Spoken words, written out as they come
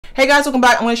Hey guys, welcome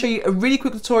back. I'm going to show you a really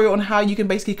quick tutorial on how you can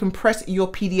basically compress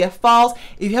your PDF files.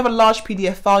 If you have a large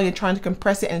PDF file and you're trying to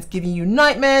compress it and it's giving you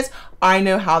nightmares, I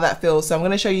know how that feels. So I'm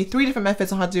going to show you 3 different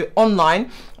methods on how to do it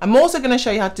online. I'm also going to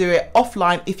show you how to do it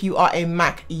offline if you are a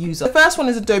Mac user. The first one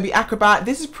is Adobe Acrobat.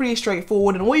 This is pretty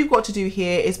straightforward, and all you've got to do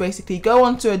here is basically go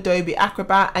onto Adobe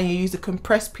Acrobat and you use the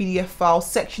compressed PDF file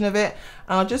section of it.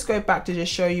 And I'll just go back to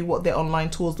just show you what their online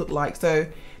tools look like. So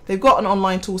they've got an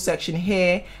online tool section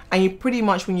here, and you pretty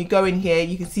much, when you go in here,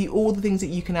 you can see all the things that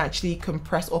you can actually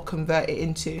compress or convert it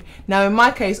into. Now in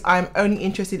my case, I'm only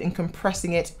interested in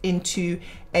compressing it into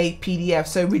a PDF.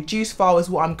 So reduce file is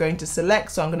what I'm going to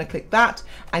select. So I'm going to click that,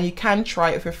 and you can try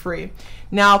it for free.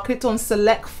 Now I clicked on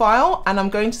select file, and I'm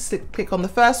going to click on the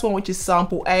first one, which is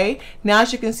sample A. Now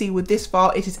as you can see with this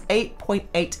file, it is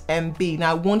 8.8 MB.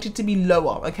 Now I want it to be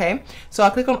lower, okay? So I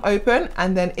click on open,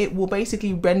 and then it will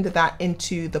basically render that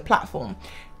into the platform.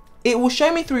 It will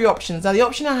show me 3 options. Now the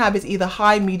option I have is either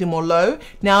high, medium or low.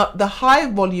 Now the high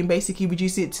volume basically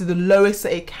reduces it to the lowest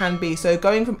that it can be. So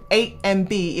going from 8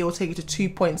 MB, it will take it to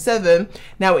 2.7.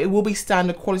 Now it will be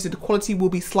standard quality. The quality will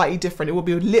be slightly different. It will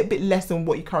be a little bit less than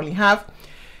what you currently have.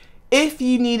 If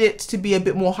you need it to be a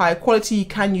bit more higher quality, you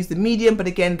can use the medium, but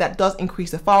again, that does increase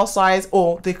the file size,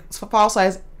 or the file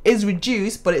size is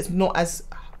reduced, but it's not as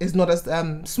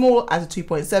small as a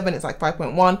 2.7. It's like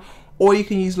 5.1. Or you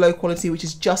can use low quality, which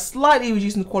is just slightly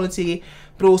reducing the quality,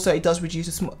 but also it does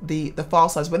reduce the file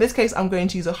size. But in this case, I'm going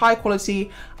to use a high quality.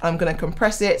 I'm going to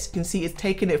compress it. You can see it's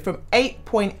taking it from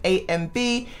 8.8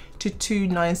 MB to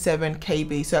 297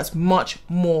 KB. So that's much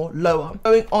more lower.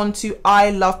 Going on to I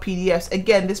Love PDFs.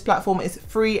 Again, this platform is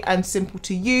free and simple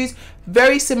to use.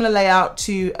 Very similar layout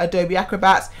to Adobe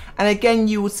Acrobat. And again,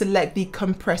 you would select the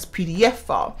compressed PDF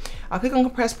file. I click on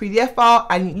compressed PDF file,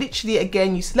 and literally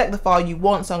again, you select the file you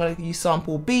want. So I'm going to use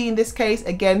sample B in this case.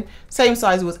 Again, same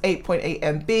size, it was 8.8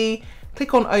 MB.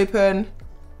 Click on open.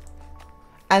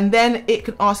 And then it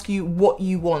can ask you what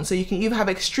you want. So you can either have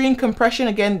extreme compression.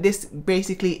 Again, this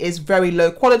basically is very low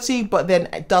quality, but then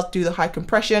it does do the high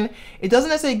compression. It doesn't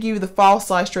necessarily give you the file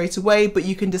size straight away, but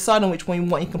you can decide on which one you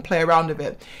want. You can play around with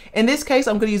it. In this case,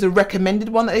 I'm going to use a recommended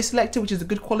one that they selected, which is a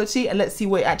good quality, and let's see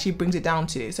what it actually brings it down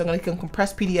to. So I'm going to click on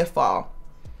compressed PDF file.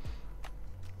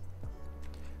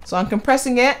 So I'm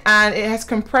compressing it, and it has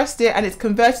compressed it, and it's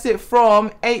converted it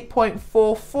from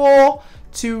 8.44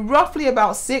 to roughly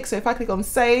about 6. So if I click on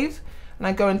save and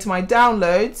I go into my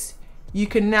downloads, you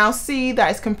can now see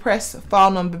that it's compressed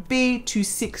file number B to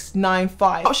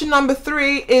 695. Option number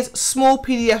 3 is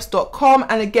smallpdfs.com,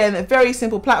 and again, a very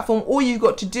simple platform. All you've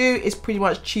got to do is pretty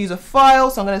much choose a file.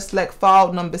 So I'm going to select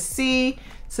file number C,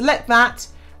 select that,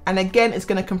 and again, it's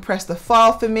going to compress the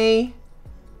file for me.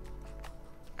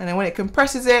 And then when it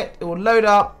compresses it, it will load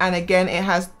up. And again, it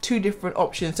has 2 different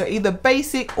options. So either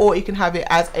basic, or you can have it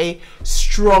as a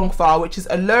strong file, which is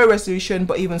a lower resolution,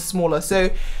 but even smaller. So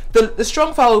the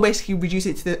strong file will basically reduce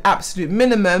it to the absolute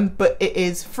minimum, but it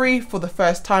is free for the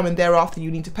first time, and thereafter you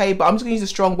need to pay. But I'm just gonna use a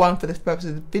strong one for the purpose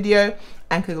of the video,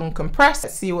 and click on compress.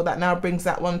 Let's see what that now brings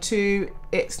that one to.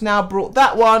 It's now brought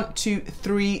that one to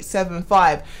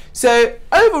 375. So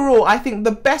overall, I think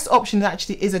the best option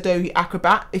actually is Adobe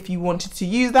Acrobat if you wanted to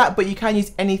use that, but you can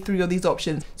use any 3 of these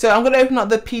options. So I'm going to open up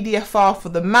the PDF file for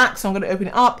the Mac. So I'm going to open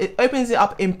it up. It opens it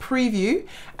up in preview.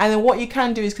 And then what you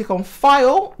can do is click on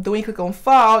file. Then when you click on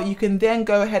file, you can then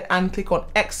go ahead and click on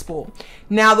export.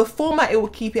 Now the format it will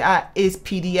keep it at is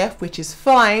PDF, which is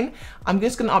fine. I'm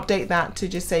just going to update that to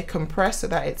just say compress, so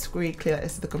that it's really clear that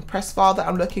this is the compressed file that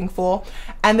I'm looking for.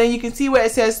 And then you can see where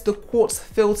it says the quartz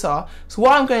filter. So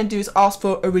what I'm going to do is ask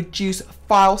for a reduced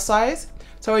file size.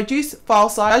 So reduce file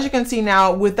size, as you can see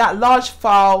now with that large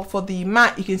file for the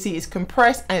Mac, you can see it's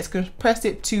compressed, and it's compressed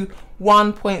it to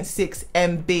 1.6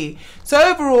 MB. So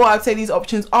overall, I'd say these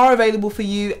options are available for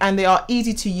you, and they are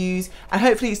easy to use, and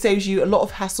hopefully it saves you a lot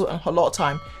of hassle and a lot of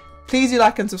time. Please do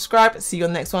like and subscribe. See you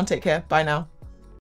on the next one. Take care. Bye now.